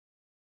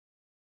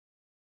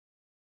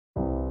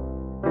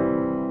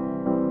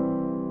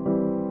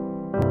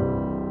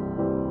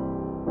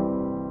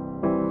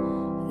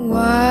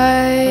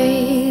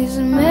Wise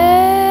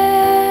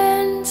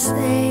men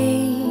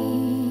say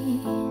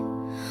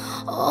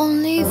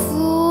only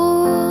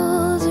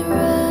fools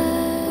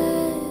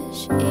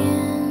rush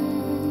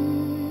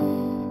in,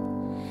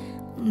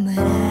 but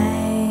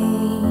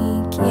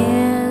I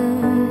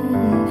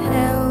can't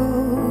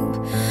help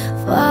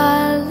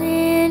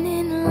falling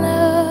in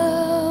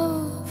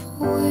love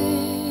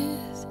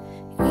with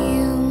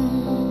you.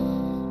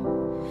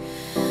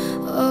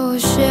 Oh,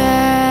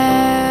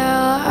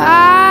 shall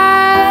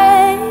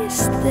I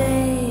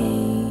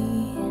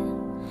stay?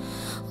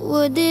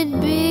 Would it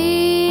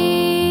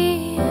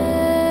be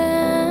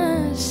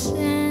a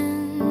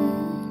sin?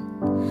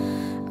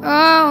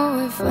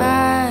 Oh, if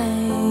I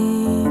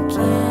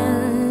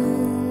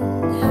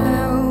can't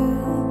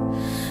help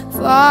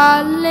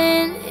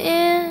falling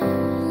in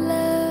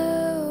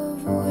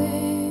love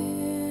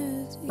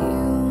with you.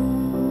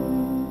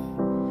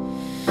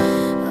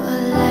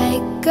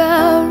 Like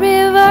a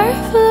river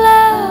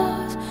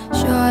flows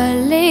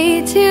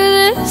surely to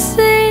the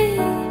sea,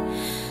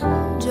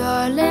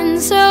 darling,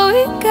 so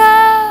it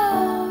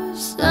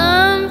goes.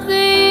 Some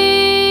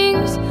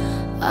things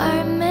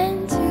are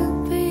meant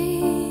to be.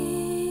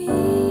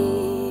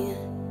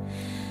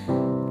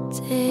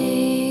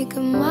 Take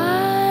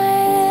my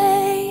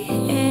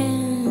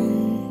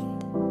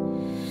hand,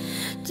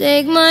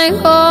 take my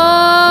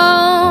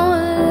whole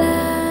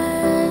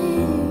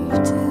life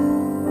too.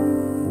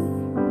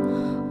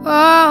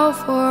 Oh,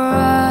 for I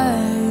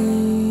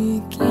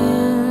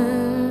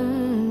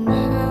can't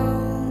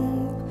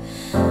help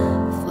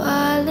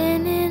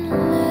falling in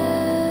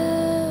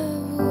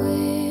love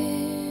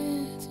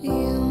with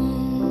you.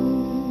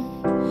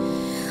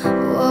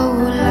 Oh,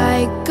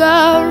 like a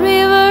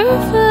river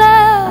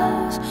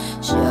flows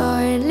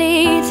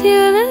surely to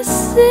the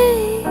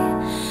sea,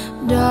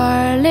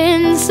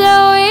 darling, so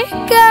it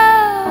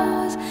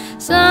goes.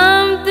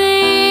 Some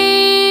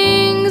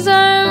things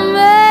are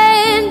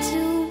meant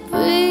to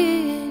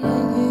be.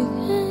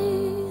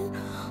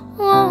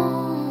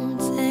 Won't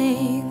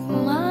take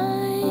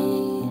my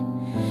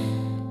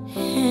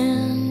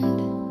hand,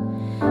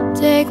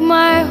 take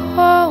my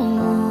whole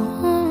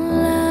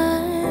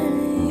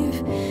life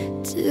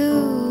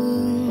too,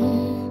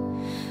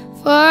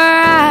 for I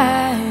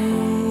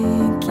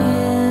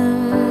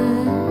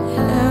can't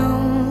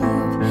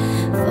help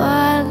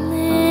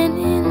falling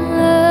in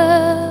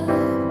love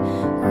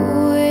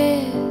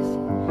with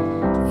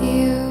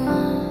you.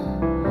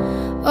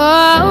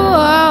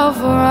 Oh,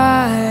 for I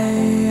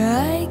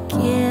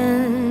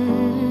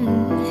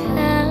can't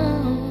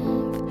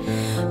help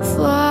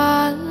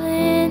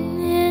falling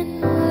in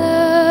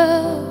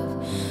love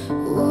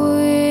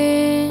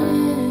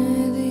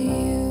with you.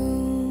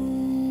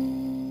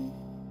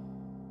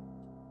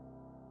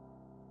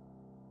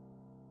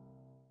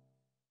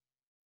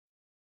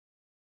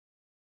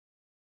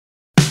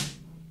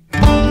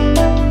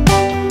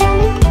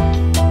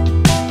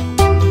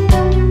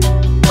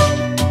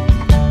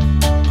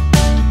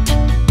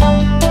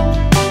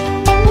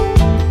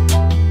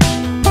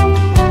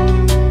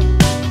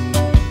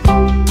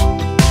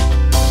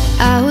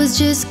 I was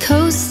just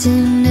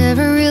coasting,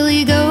 never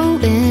really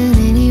going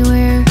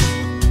anywhere.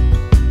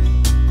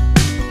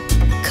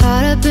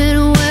 Caught up in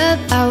a web,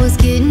 I was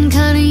getting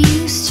kinda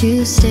used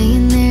to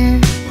staying there.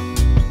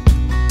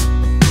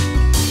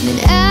 And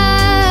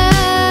out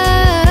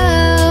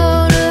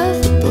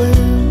of the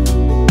blue,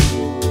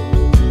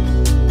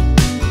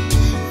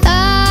 I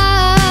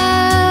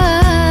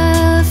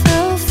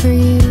fell for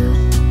you.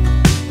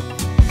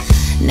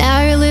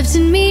 Now you're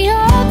lifting me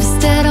up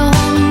instead of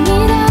holding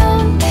me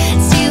down,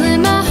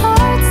 stealing my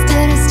heart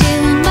instead of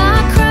stealing my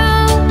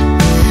crown.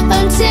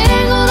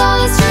 Untangled all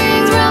the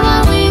strings round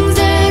my wings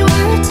that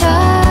were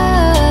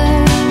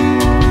tied.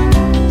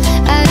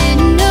 I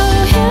didn't know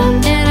him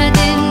and I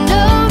didn't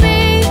know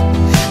me.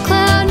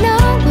 Cloud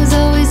nine was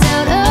always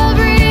out of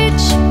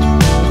reach.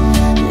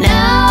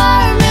 Now I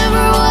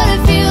remember what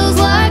it feels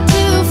like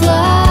to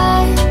fly.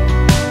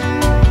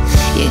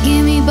 You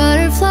give me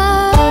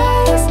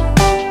butterflies.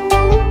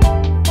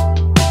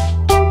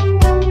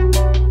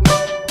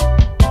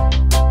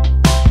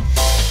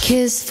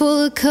 Kiss full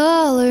of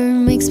color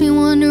makes me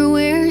wonder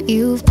where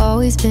you've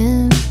always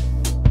been.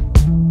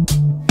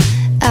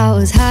 I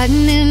was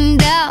hiding in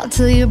doubt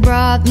till you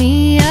brought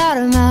me out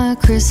of my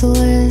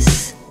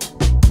chrysalis.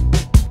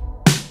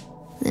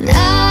 Then I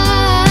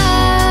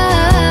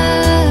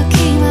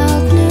came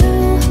out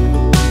new.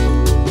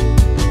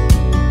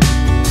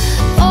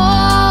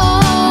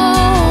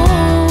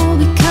 Oh,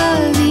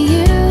 because of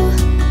you.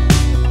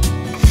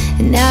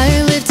 And now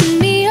you're lifting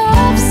me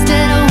up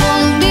instead of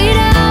holding me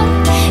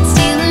down,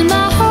 stealing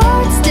my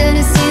heart instead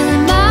of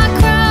stealing my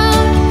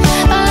crown.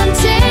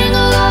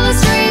 Untangled all the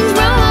strings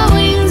from my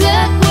wings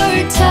that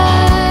were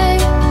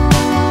tied.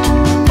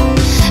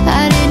 I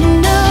didn't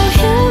know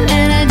him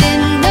and I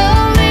didn't know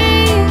me.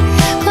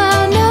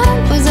 Cloud nine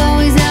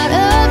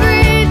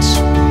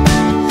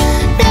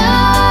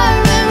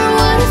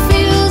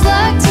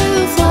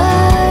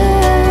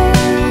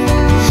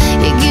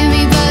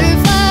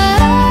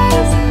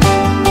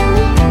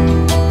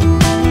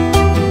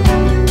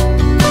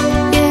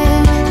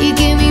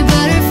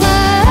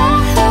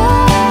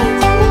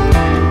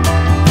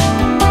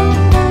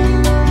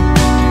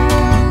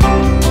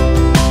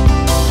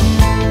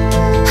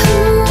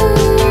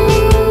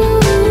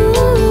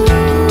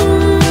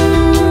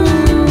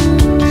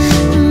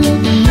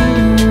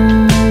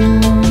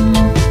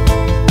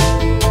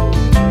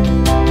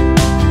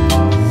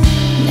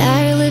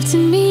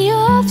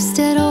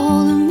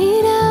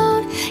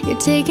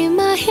taking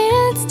my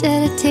hand,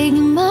 instead of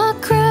taking my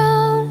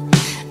crown.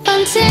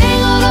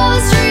 Untangled all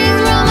the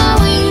strings around my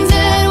wings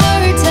that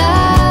were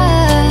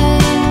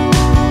tied.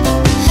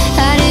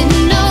 I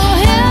didn't know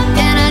him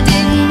and I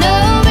didn't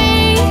know me.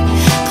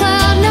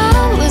 Cloud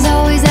nine was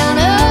always out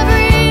of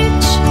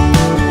reach.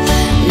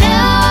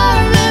 Now I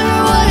remember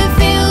what it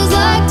feels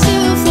like to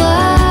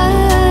fly.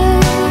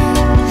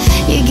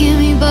 You give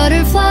me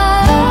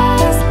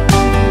butterflies.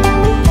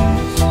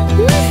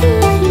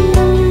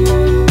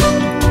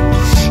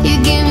 You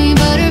give me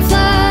butterflies.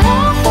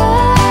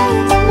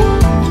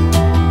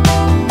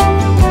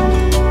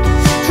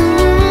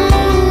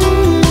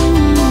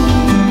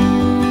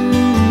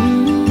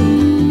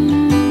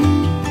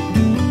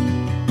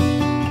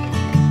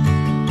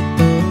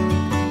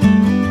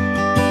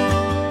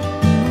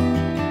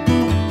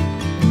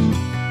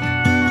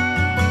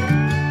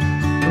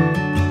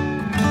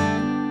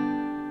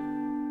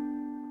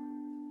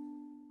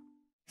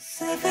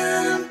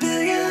 Seven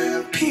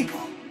billion people.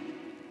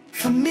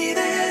 For me,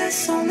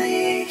 there's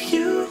only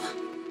you.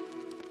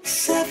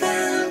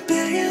 7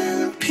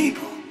 billion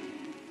people.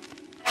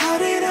 How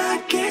did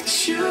I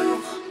get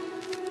you?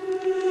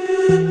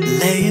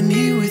 Laying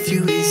here with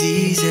you is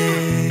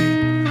easy.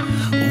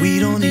 We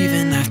don't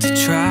even have to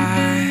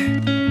try.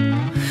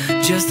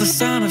 Just the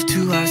sound of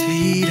two hearts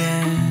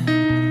beating,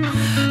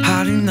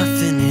 hiding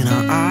nothing in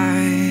our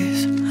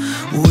eyes.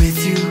 With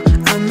you,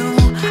 I know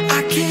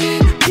I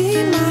can't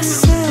be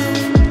myself.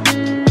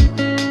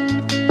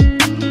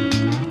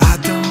 I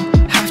don't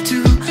have to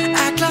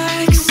act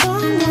like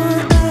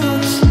someone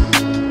else.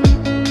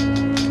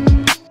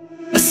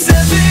 7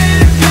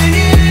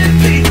 billion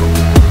people,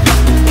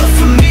 but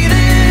for me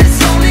there's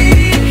only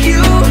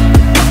you.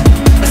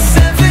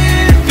 7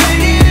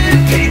 billion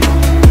people.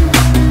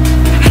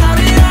 How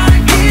did I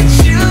get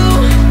you?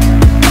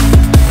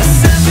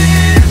 7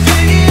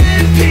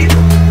 billion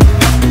people,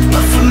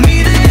 but for me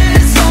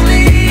there's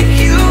only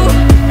you.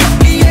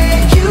 Yeah,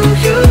 you.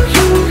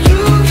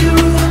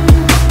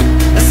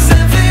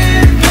 7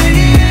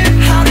 billion.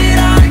 How did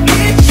I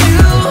get you?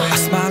 I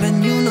smile and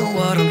you know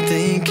what I'm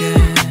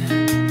thinking.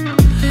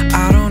 I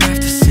don't have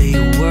to say a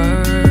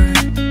word.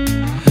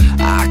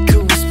 I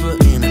could whisper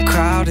in a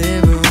crowded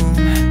room.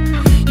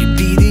 You'd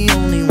be the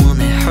only one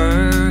that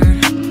heard.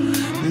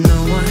 No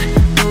one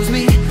knows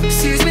me,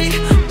 sees me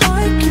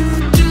like you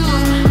do.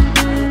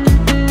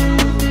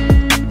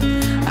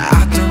 I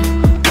don't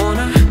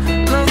wanna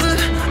love the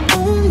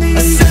only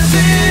 7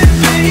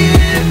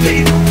 billion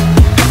people,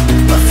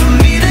 but for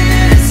me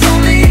there's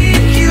only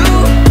you.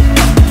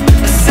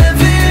 7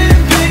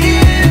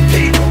 billion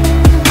people.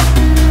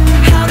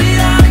 How did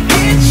I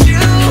get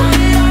you?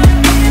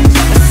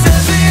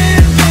 7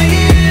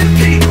 billion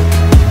people,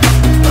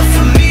 but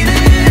for me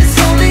there's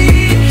only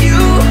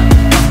you.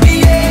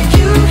 Yeah,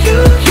 you.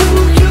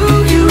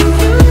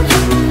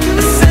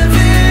 7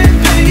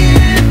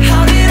 billion.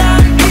 How did I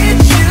get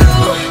you?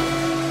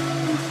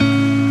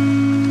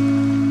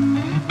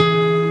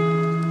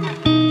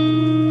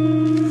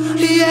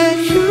 Yeah,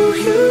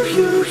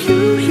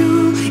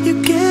 you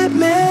get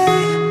me.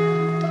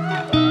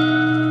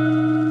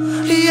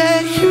 Yeah,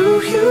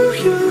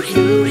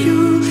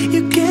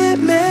 you get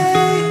me.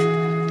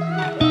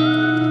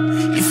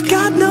 You've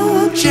got no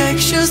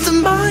objections to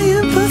my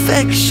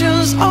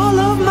imperfections, all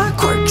of my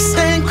quirks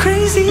and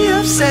crazy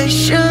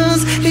obsessions.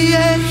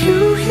 Yeah,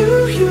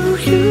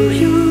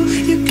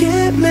 you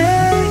get me.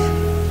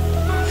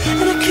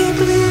 And I can't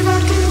believe I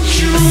get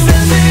you. 7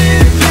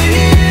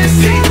 billion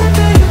people,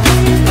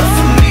 but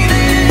for me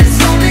there's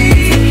only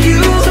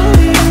you.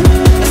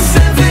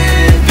 7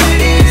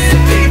 billion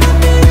people.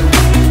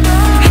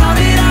 How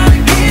did I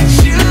get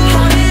you?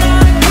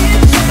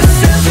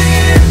 7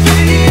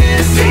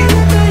 billion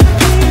people,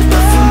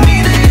 but for me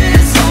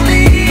there's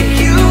only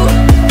you.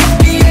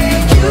 Yeah,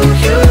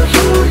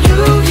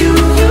 you.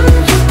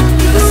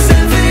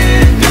 7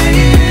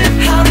 billion.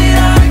 How did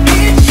I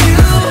get you?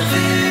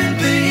 7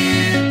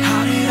 billion.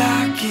 How did I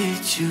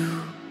get you?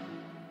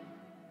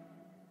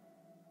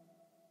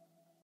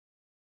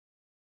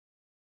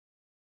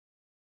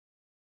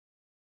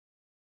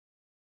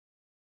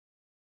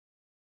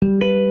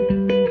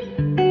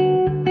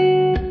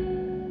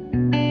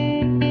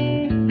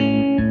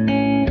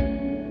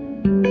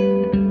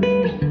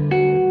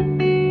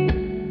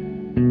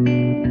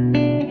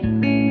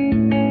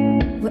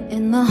 We're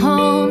in the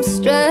home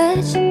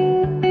stretch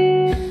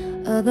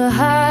of the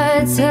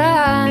hard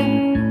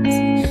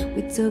times.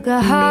 We took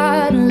a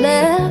hard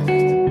left,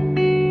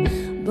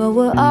 but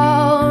we're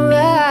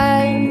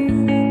alright.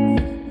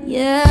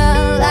 Yeah,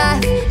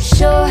 life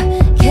sure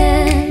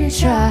can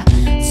try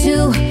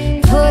to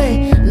put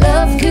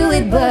love to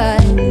it,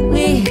 but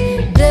we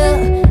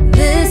built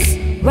this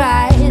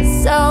right,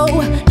 so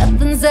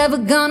nothing's ever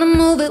gonna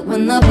move it.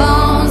 When the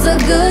bones are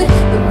good,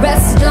 the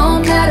rest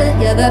don't matter.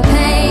 Yeah, the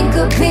pain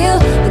could peel,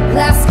 the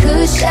glass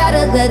could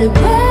shatter. Let it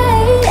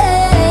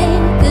rain,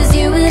 'cause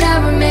you and I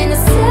remain the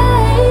same.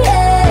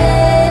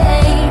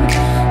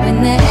 When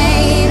there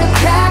ain't a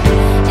crack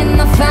in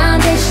the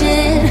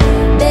foundation,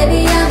 baby,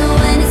 I know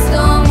when it's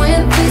storm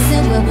we're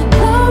facing will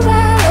blow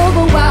right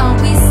over while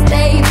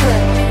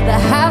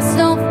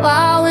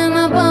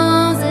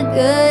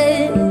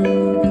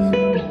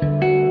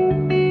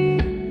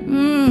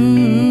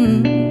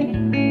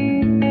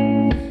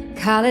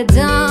call it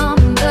dumb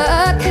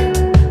luck,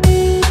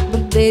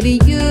 but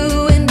baby,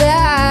 you and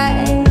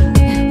I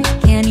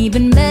can't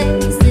even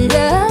mess it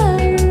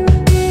up,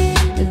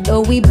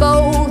 though we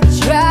both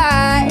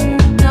try.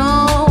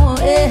 No,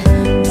 it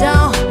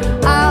don't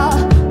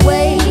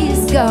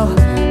always go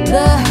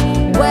the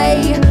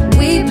way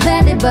we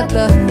planned it, but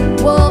the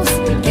wolves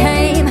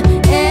came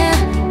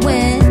and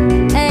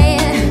went,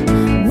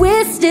 and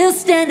we're still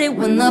standing.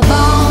 When the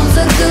bones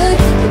are good,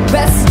 the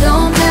rest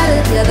don't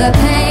matter. Yeah, the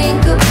pain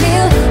could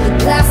peel, the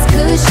glass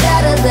could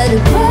shatter. Let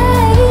it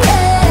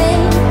rain,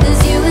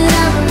 'cause you and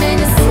I remain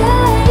the same.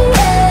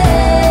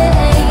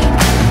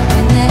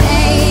 When there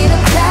ain't a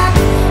crack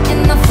in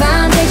the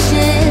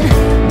foundation,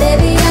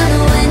 baby, I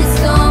know any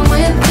storm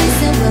we're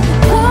facing will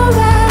blow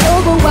right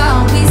over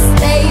while we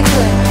stay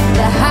put.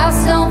 The house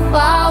don't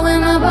fall when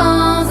my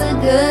bones are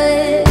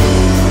good.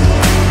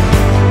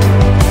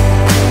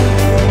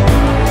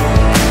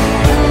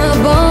 When my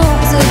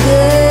bones are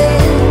good.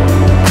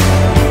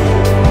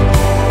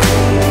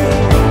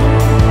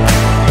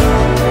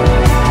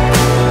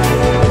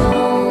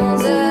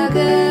 Bones are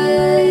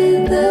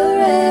good, the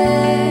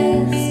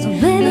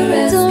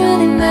rest don't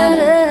really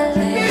matter.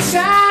 It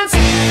shines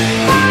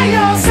by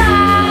your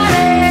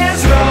side and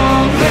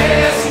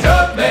strongest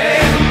of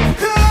men.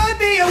 Could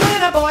be a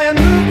winner, boy, and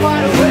move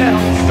quite well.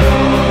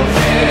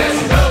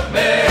 Strongest of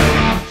men.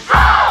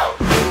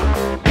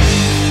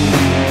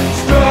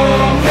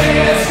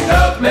 Strongest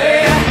of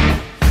men.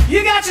 You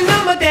got your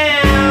number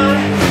down.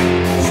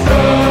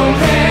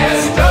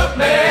 Strongest of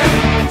men.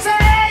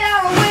 Say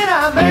you're a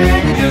winner,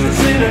 man, you're just a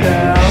sinner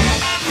now.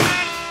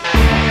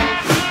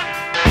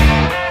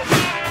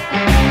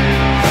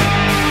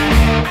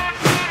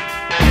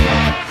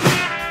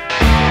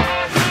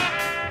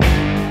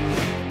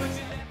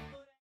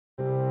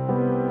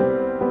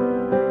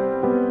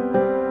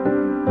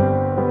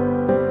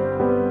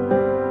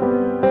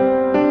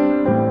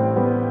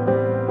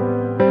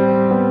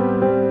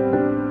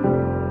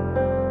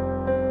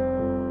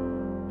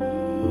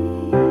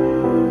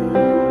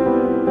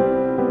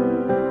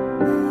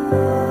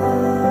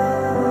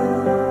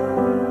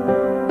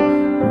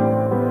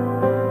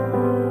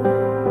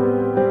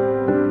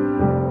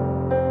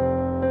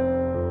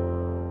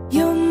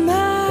 You're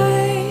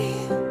my,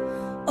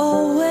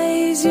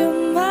 always you're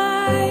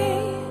my,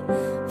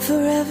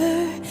 forever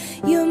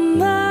you're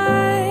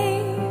my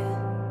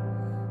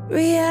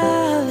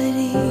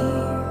reality.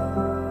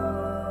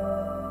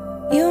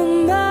 You're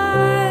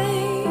my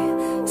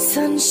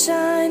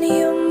sunshine,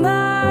 you're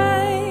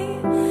my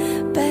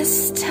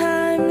best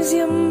times,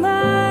 you're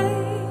my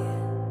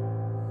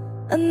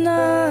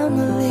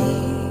anomaly.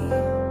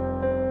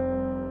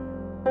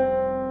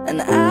 And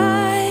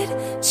I'd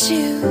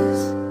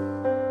choose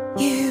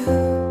you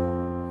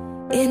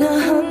in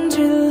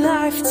 100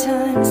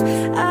 lifetimes.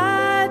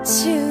 I'd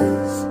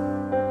choose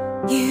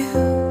you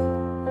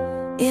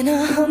in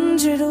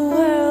 100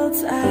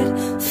 worlds. I'd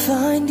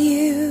find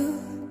you,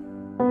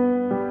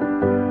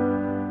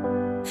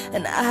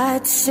 and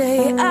I'd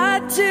say I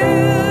do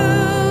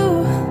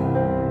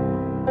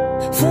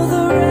for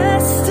the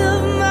rest of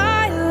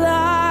my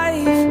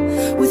life.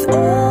 With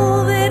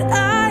all that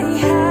I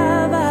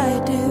have, I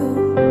do.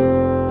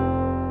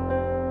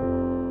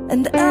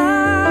 And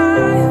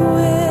I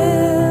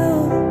will,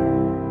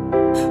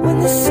 when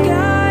the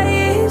sky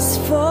is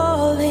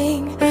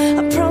falling,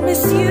 I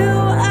promise you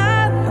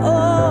I'm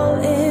all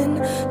in,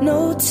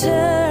 no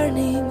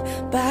turning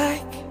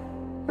back.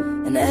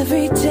 And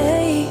every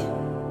day,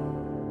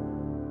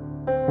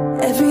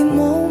 every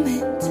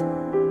moment,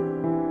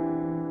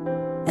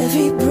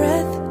 every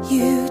breath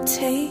you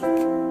take,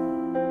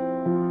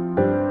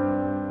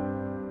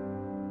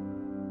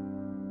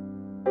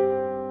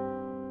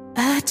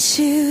 I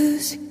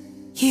choose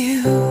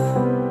you.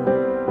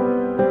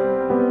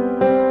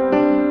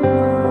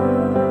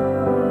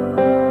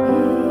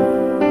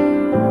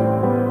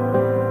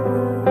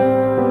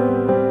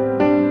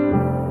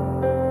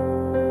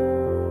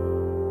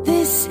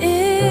 This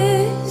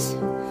is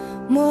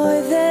more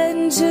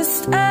than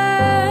just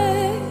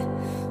a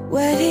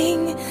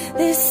wedding.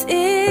 This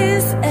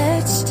is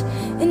etched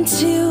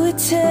into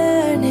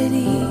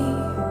eternity.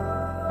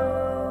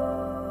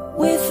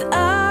 With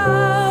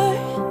our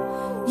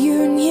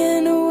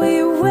union, we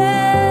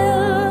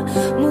will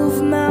move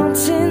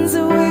mountains.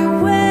 We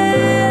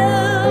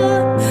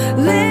will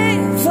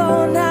live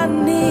on our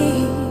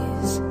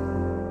knees.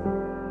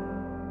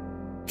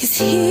 'Cause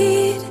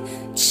he'd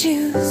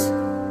choose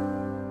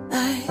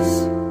us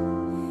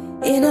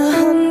in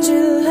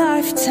 100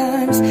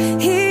 lifetimes.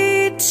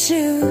 He'd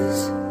choose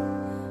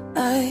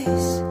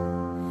us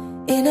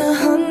in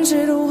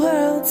 100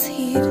 worlds.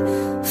 He'd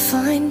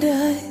find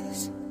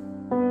us,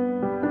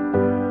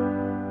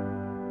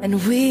 and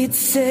we'd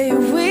say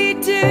we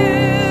do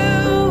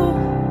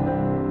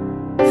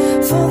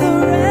for the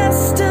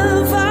rest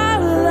of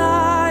our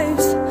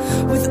lives.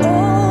 With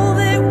all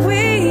that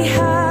we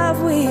have,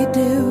 we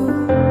do.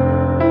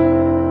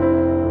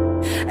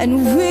 And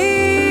we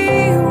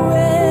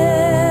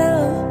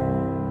will,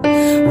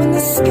 when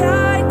the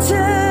sky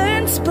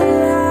turns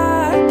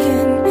black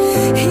and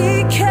he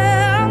can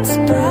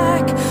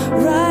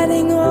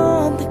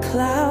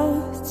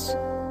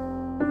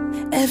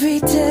every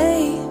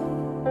day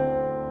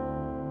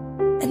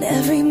and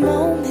every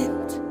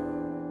moment,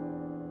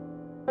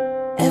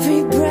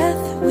 every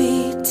breath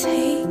we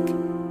take,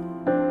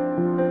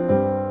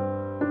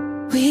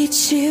 we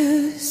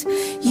choose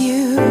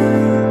you.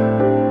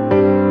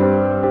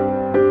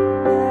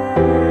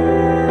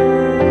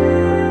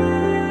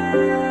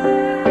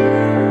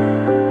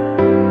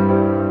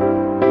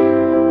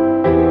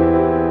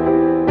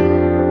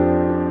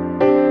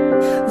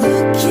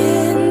 Look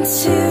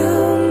into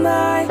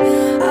my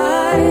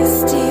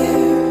eyes, dear.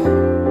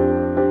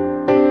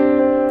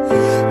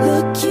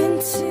 Look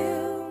into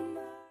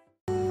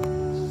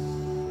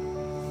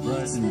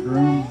Bride and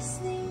groom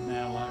would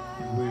now like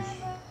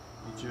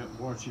to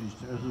wash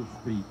each other's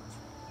feet.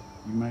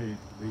 You may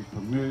be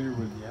familiar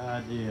with the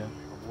idea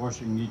of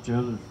washing each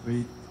other's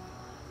feet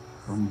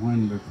from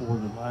when before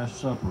the Last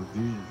Supper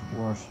Jesus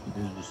washed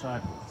his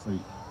disciples'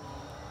 feet.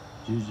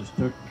 Jesus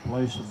took the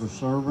place of a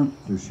servant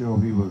to show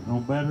he was no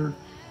better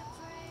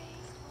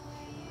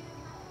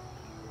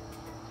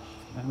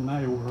than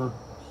they were.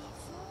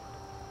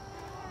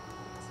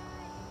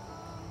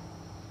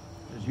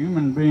 As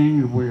human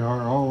beings, we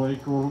are all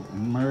equal.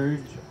 In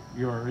marriage,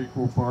 you are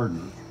equal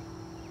partners.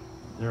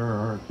 There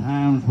are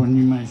times when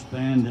you may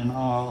stand in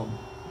awe of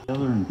each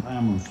other in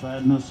time of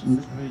sadness and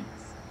defeat,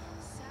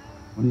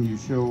 when you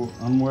show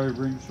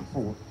unwavering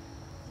support.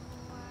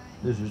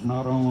 This is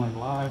not only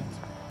life,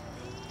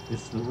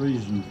 it's the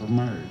reason for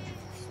marriage.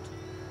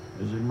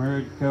 As a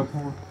married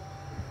couple,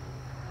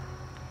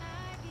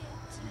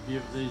 you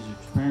give these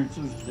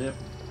experiences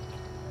depth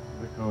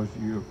because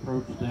you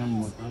approach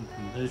them with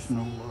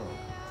unconditional love.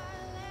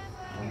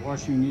 By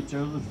washing each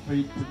other's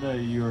feet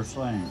today, you are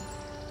saying,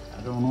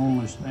 I don't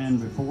only stand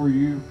before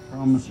you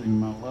promising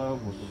my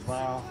love with a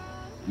vow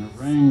and a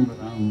ring, but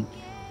I'm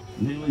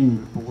kneeling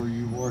before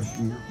you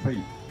washing your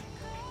feet.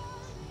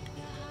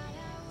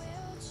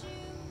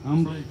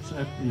 Humbly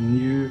accepting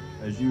you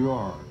as you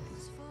are.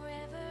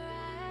 Forever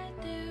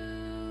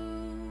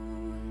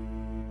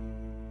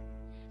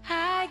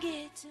I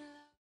get to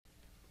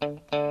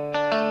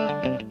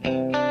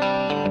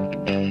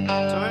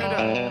Turn it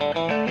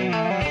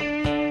up.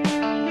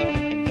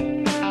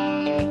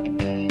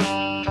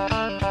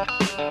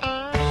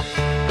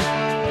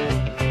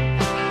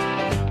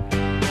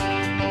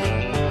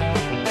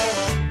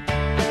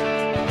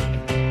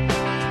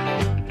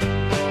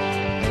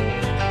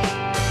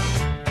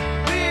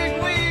 Big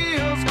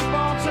wheels keep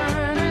on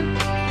turning,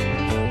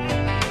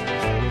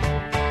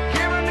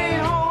 carry me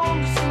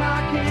home just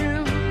like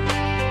you.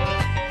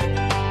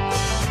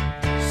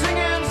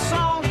 Singing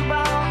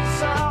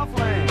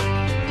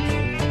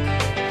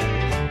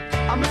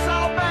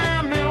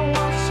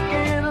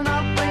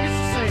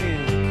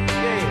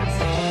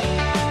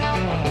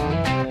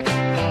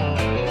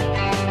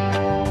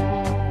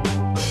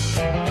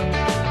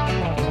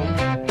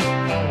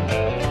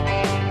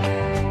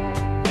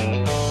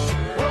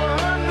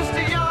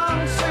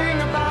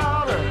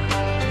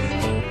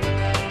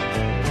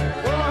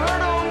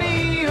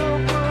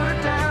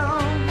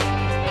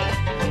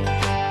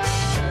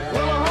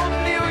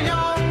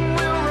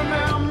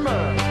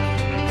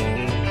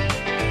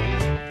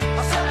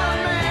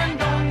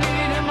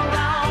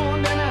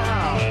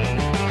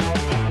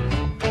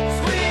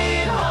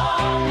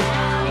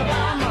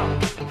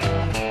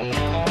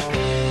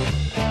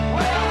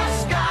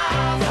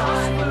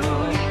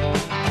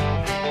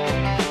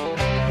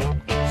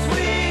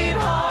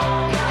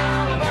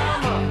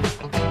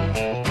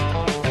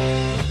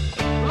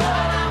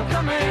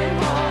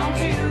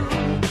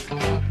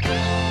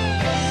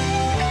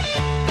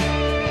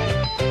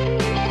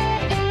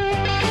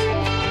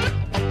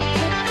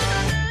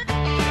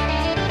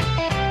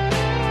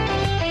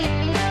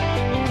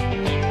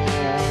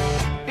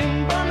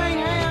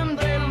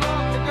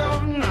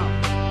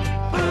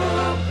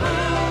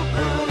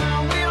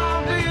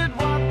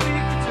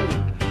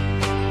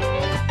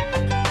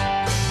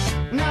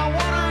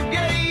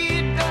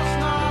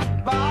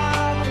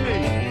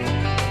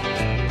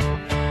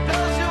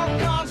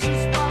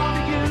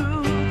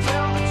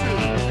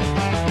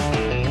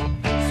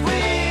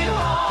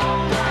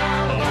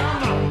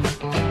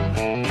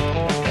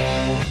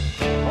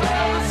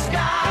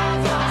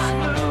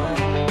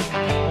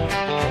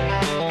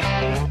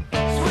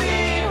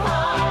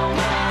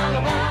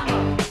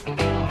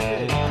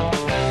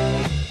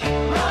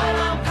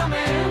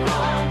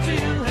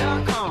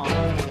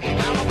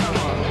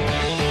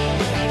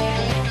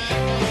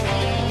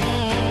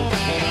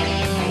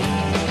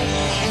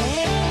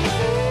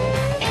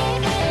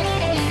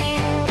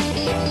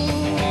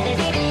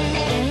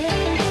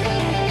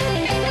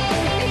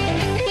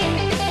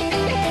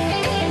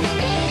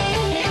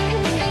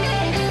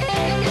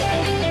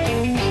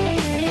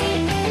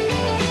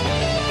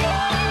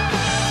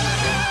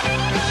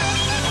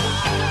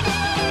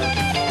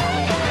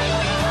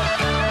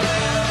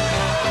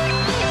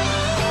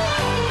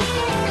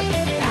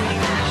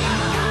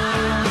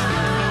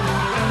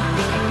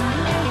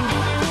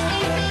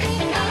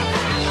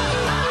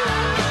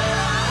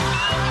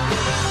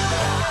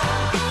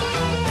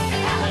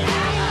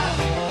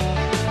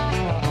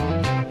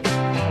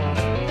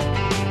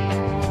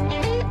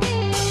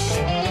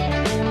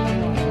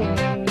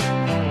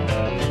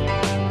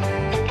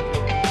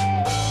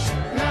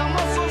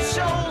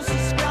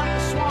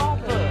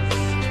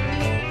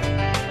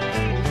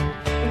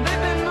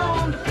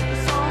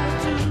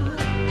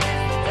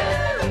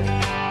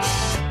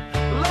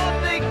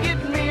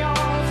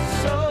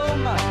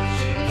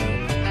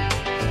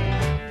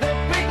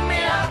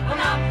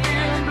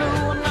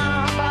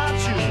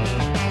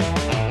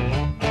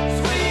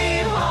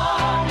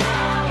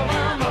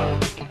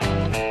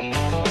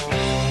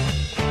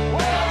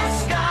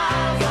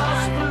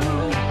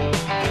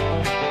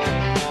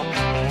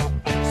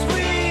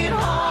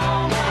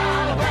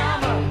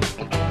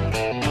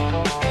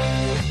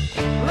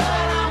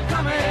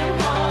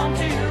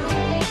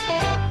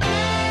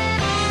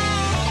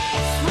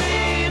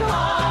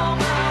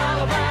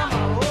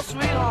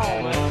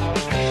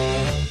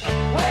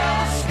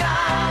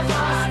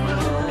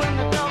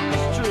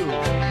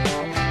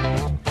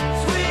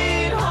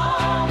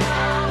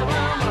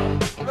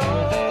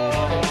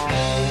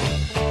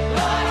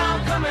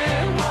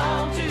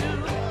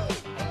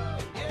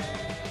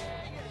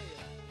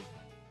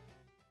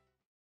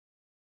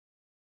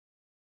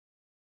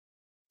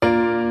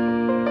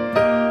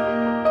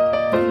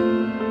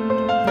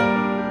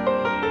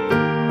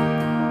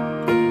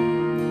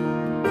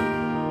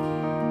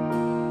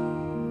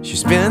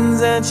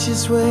bends and she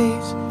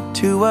sways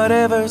to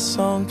whatever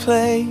song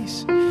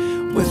plays,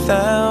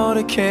 without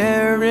a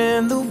care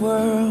in the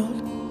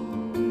world.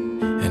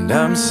 And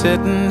I'm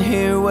sitting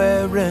here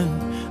wearing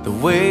the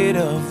weight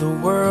of the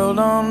world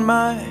on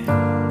my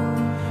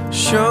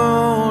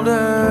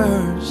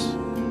shoulders.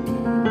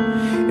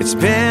 It's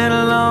been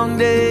a long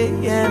day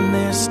and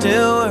there's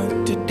still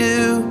work to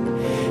do.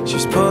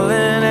 She's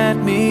pulling at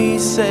me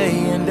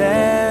saying,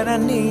 Dad, I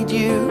need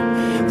you.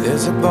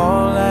 There's a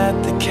ball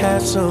at the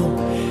castle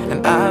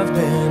and I've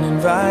been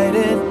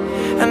invited,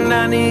 and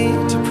I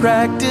need to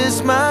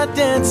practice my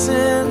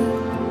dancing.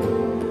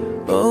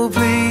 Oh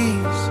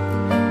please,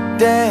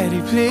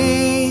 Daddy,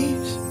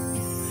 please.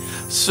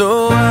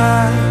 So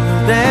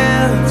I'll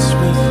dance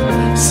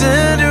with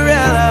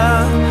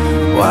Cinderella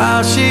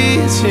while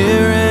she's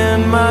here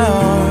in my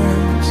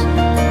arms,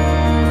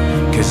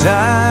 'cause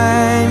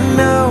I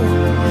know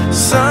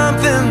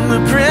something the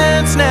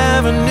prince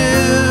never knew.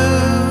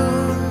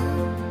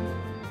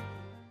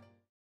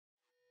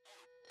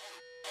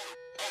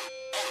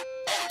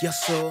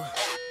 Yes, sir.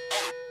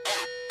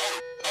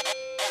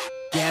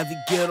 Yeah, we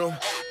get 'em.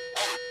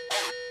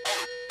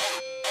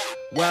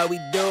 Why we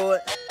do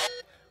it?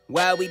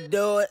 Why we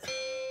do it?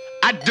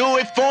 I do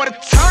it for the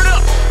turn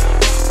up.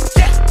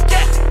 Yeah,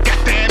 yeah. Got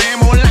that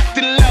ammo locked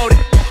and loaded.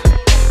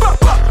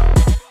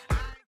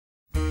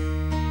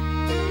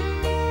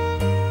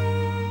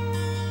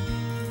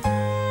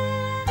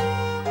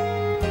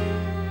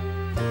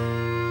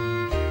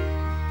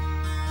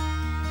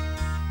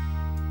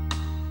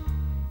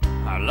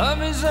 Our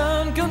love is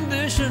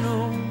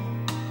unconditional.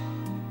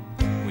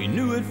 We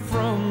knew it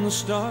from the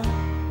start.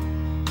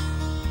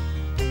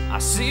 I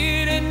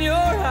see it in your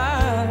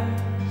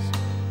eyes.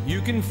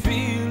 You can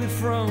feel it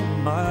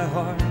from my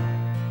heart.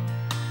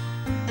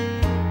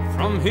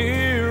 From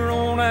here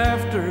on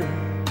after,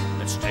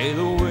 let's stay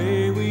the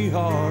way we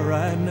are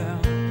right now,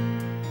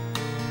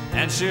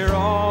 and share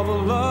all the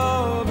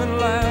love and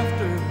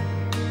laughter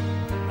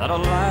that a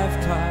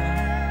lifetime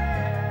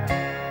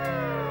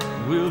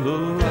will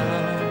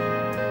allow.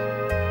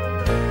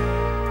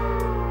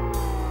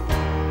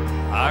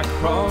 I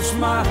cross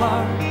my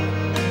heart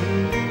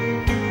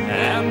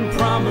and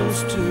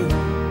promise to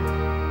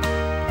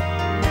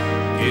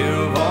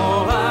give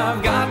all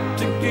I've got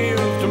to give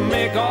to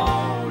make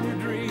all your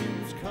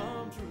dreams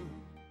come true.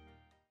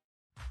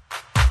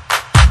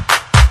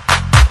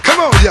 Come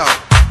on, y'all.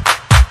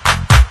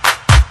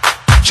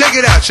 Check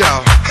it out,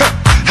 y'all.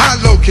 How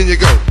low can you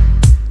go?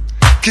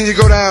 Can you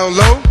go down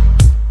low?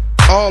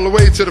 All the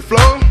way to the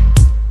floor?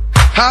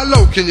 How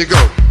low can you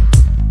go?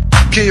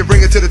 Can you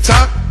bring it to the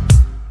top?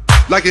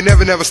 Like you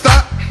never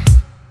stop?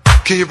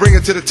 Can you bring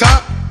it to the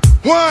top?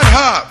 One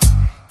hop.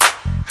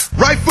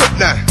 Right foot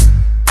now.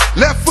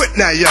 Left foot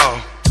now,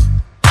 y'all.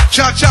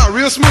 Cha-cha,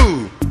 real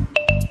smooth.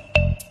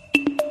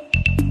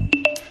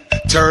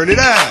 Turn it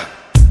out.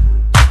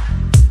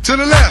 To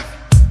the left.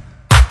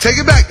 Take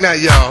it back now,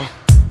 y'all.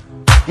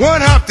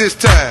 One hop this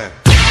time.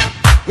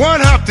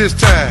 One hop this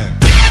time.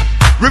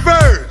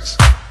 Reverse.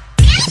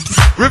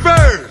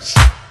 Reverse.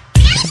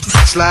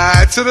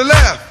 Slide to the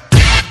left.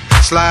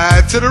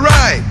 Slide to the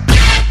right.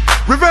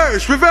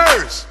 Reverse,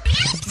 reverse.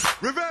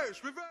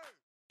 Reverse, reverse.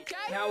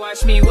 Now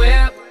watch me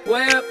whip,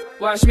 whip,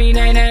 watch me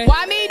nay nay.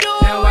 Why me do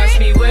it? Now watch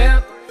me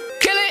whip,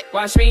 Kill it.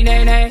 watch me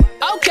nay nay.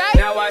 Okay.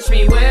 Now watch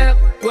me whip,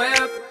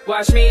 whip,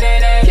 watch me nay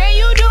nay. Can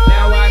you do it?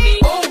 Now watch me,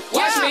 Ooh,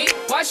 watch yeah. me,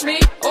 watch me,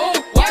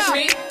 ooh, watch Yeah.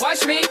 me,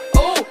 watch me,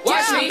 ooh,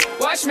 watch Yeah. me,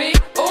 watch me,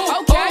 ooh,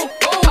 Okay.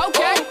 ooh,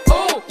 Okay. ooh,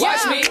 ooh,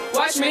 watch Yeah. me,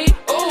 watch me,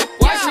 ooh,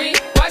 watch Yeah. me,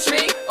 watch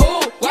me,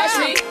 ooh, watch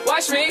Yeah. me,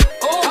 watch me,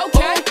 ooh,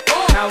 Okay. ooh,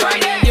 ooh. Now I Right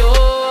mean there. you,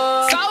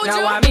 Soldier.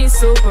 now I mean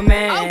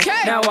Superman.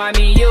 Okay. Now I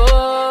mean you,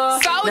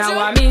 Soldier. now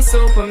I mean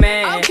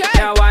Superman. Okay.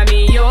 Now I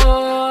mean you,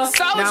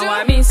 Soldier. now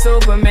I mean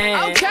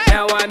Superman. Okay.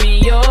 Now I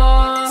mean you,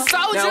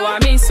 Soldier. now I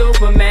mean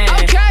Superman.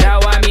 Okay. Now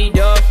I mean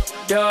Duff,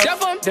 Duff,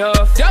 Duff 'em.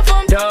 Duff, Duff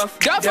 'em. Duff,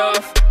 Duff 'em.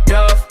 Duff,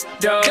 Duff,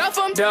 Duff, Duff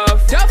 'em.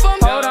 Duff, Duff 'em.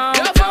 Hold on,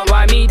 Duff 'em. now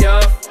I mean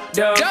Duff,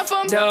 Duff, Duff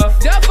 'em. Duff,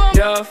 Duff 'em.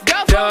 Duff,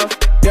 Duff 'em. Duff,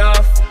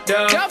 Duff,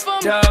 Duff, Duff 'em.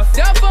 Duff,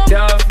 Duff 'em.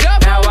 Duff. Duff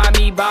 'em. Now I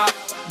mean Bop,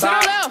 the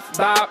Bop, left.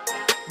 Bop,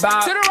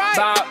 Bop, To the right.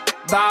 Bop,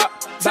 Bop,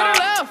 To the Bop,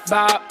 left.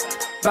 Bop,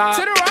 Bop,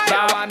 To the right.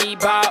 Now I mean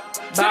Bop,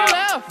 the Bop,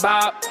 left.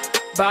 Bop,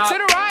 Bop, To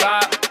the right.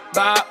 Bop,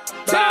 Bop,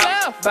 the Bop,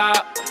 left.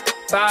 Bop,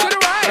 Bop. To the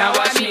right. Now Now watch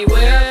watch me me whip,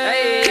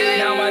 whip.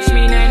 now watch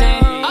me nay nay.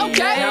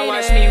 Okay. Now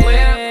watch me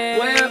whip,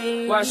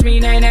 whip, watch me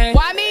nay nay.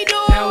 Why me do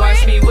Now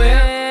watch it? me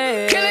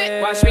whip, Kill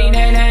it. watch me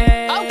nay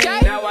nay. Okay.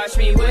 Now watch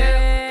me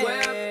whip,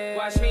 whip,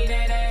 watch me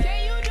nay nay. Can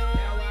you do it?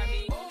 Now watch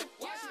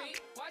me,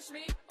 watch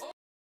me.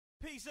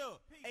 Peace up.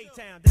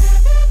 A-Town down.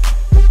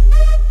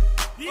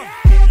 Yeah,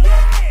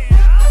 yeah.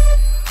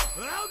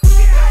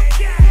 Okay,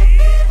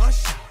 yeah.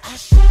 Usher,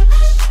 usher,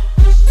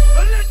 usher.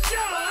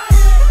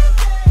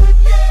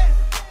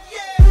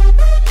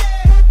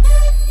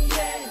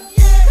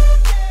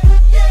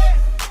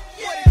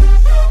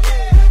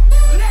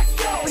 Let's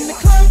go. In the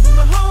club with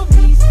my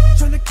homies,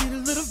 tryna get a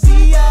little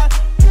VI,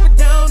 keep it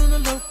down on the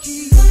low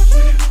key.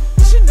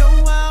 She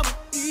know how it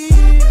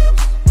feels.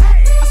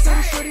 I saw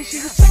the shorty, she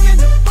was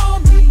checking up on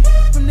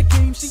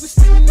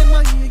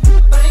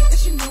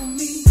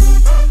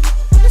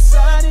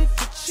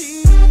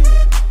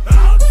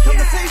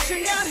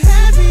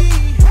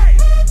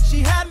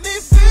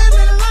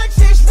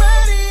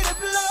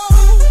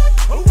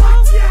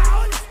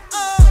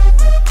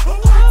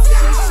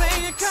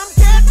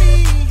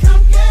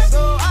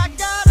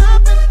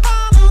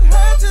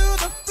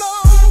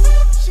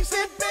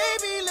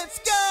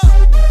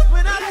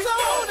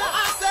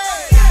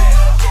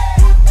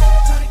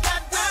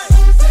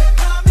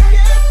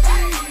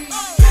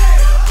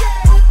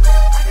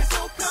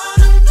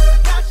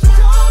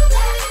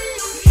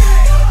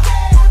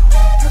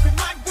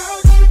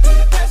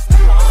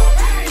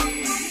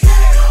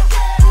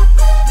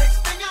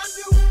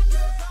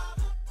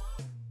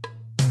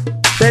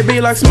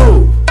me like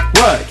Smooth.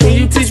 What? Can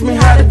you teach me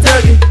how to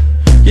duck it?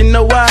 You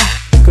know why?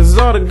 Cause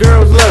all the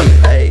girls love me.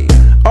 Hey,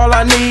 all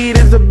I need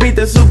is a beat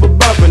that's super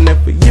bumpin'.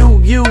 And for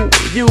you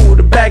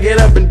to back it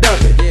up and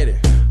dump it. Get it.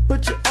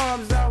 Put your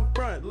arms out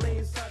front,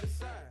 lean side to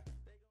side.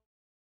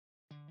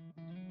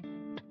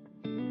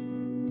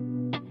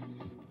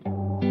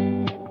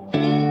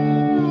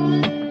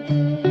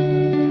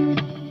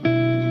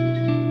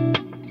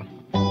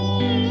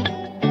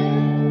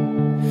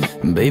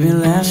 Baby,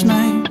 last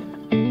night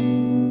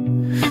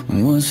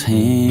was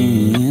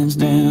hands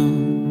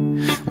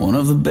down one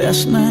of the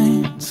best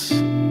nights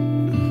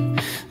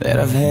that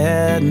I've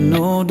had,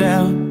 no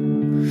doubt.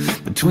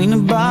 Between the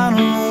bottle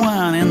of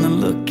wine and the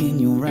look in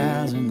your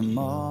eyes and the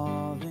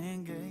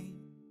Marvin Gaye.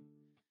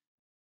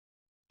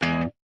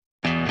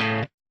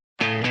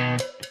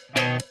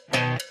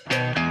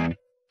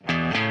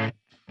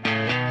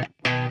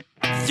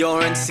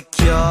 You're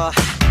insecure,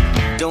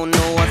 don't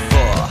know what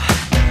for.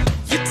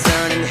 You're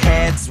turning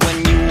heads when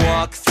you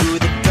walk through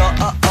the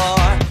door.